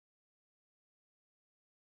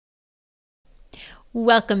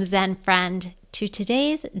Welcome, Zen friend, to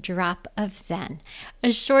today's Drop of Zen,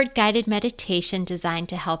 a short guided meditation designed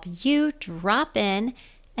to help you drop in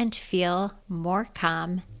and feel more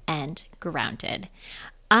calm and grounded.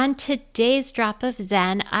 On today's Drop of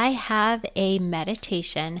Zen, I have a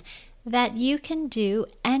meditation that you can do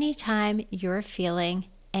anytime you're feeling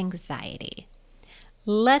anxiety.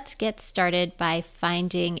 Let's get started by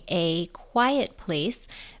finding a quiet place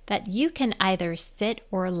that you can either sit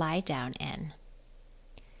or lie down in.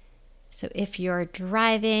 So if you're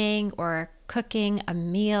driving or cooking a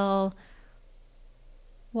meal,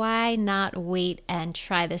 why not wait and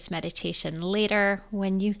try this meditation later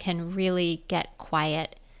when you can really get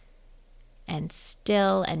quiet and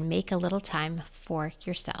still and make a little time for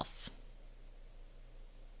yourself?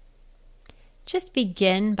 Just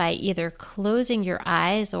begin by either closing your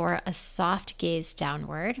eyes or a soft gaze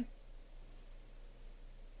downward.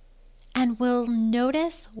 And we'll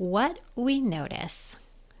notice what we notice.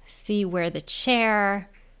 See where the chair,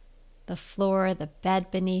 the floor, the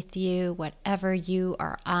bed beneath you, whatever you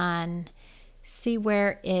are on, see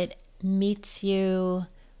where it meets you,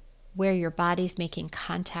 where your body's making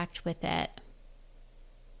contact with it.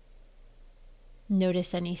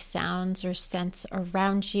 Notice any sounds or scents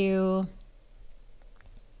around you.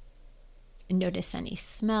 Notice any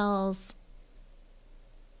smells.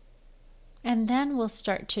 And then we'll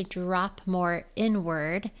start to drop more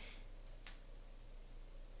inward.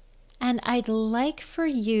 And I'd like for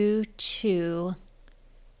you to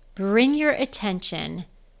bring your attention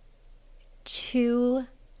to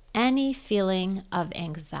any feeling of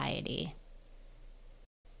anxiety.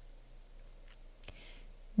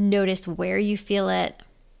 Notice where you feel it.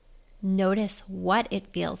 Notice what it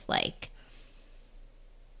feels like.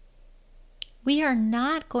 We are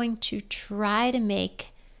not going to try to make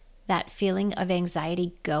that feeling of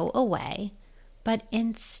anxiety go away, but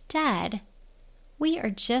instead, we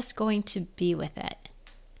are just going to be with it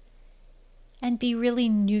and be really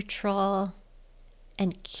neutral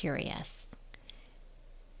and curious.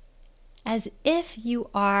 As if you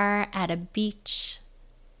are at a beach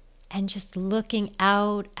and just looking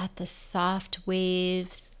out at the soft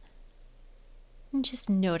waves and just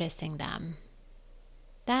noticing them.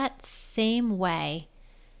 That same way,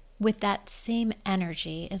 with that same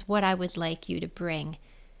energy, is what I would like you to bring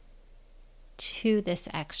to this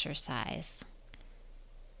exercise.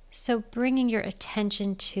 So bringing your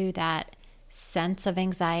attention to that sense of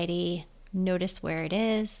anxiety, notice where it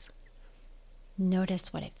is,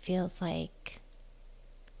 notice what it feels like.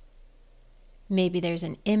 Maybe there's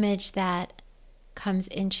an image that comes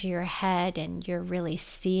into your head and you're really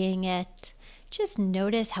seeing it. Just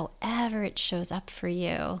notice however it shows up for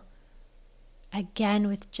you. Again,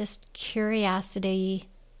 with just curiosity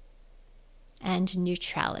and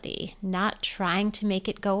neutrality, not trying to make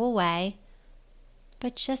it go away,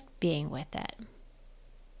 but just being with it.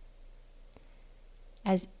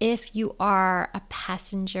 As if you are a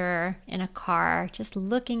passenger in a car, just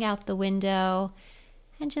looking out the window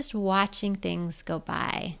and just watching things go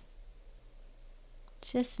by.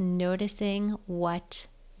 Just noticing what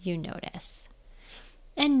you notice.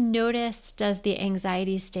 And notice, does the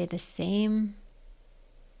anxiety stay the same?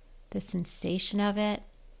 The sensation of it?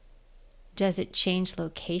 Does it change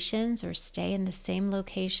locations or stay in the same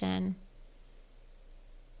location?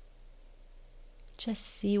 Just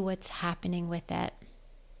see what's happening with it.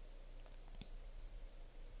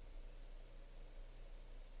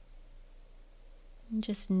 And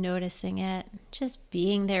just noticing it, just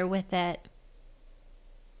being there with it.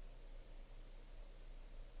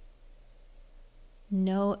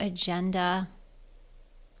 No agenda,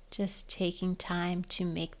 just taking time to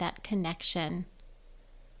make that connection,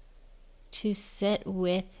 to sit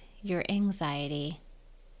with your anxiety.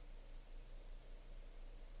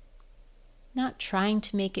 Not trying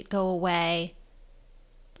to make it go away,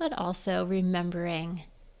 but also remembering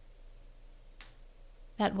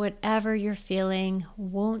that whatever you're feeling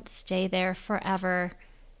won't stay there forever.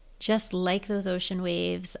 Just like those ocean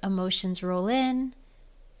waves, emotions roll in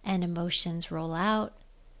and emotions roll out,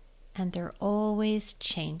 and they're always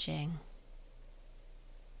changing.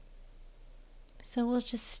 So we'll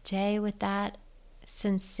just stay with that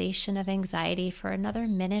sensation of anxiety for another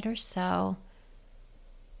minute or so.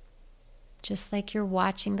 Just like you're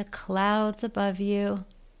watching the clouds above you,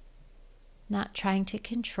 not trying to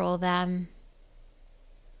control them,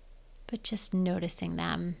 but just noticing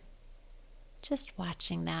them, just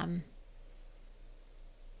watching them.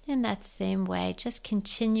 In that same way, just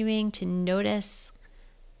continuing to notice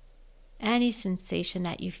any sensation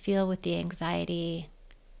that you feel with the anxiety,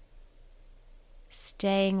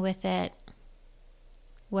 staying with it,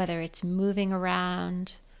 whether it's moving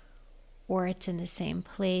around or it's in the same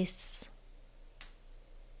place.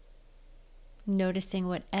 Noticing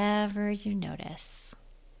whatever you notice.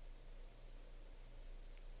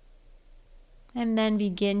 And then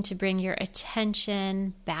begin to bring your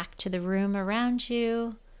attention back to the room around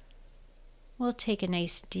you. We'll take a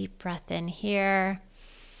nice deep breath in here.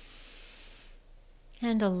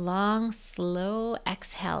 And a long, slow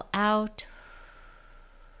exhale out.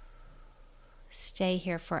 Stay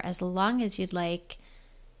here for as long as you'd like.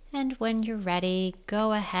 And when you're ready,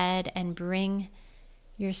 go ahead and bring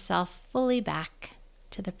yourself fully back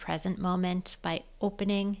to the present moment by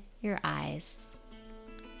opening your eyes.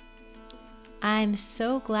 I'm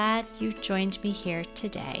so glad you joined me here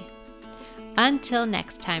today. Until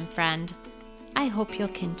next time, friend, I hope you'll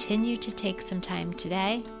continue to take some time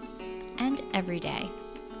today and every day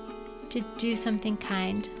to do something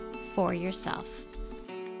kind for yourself.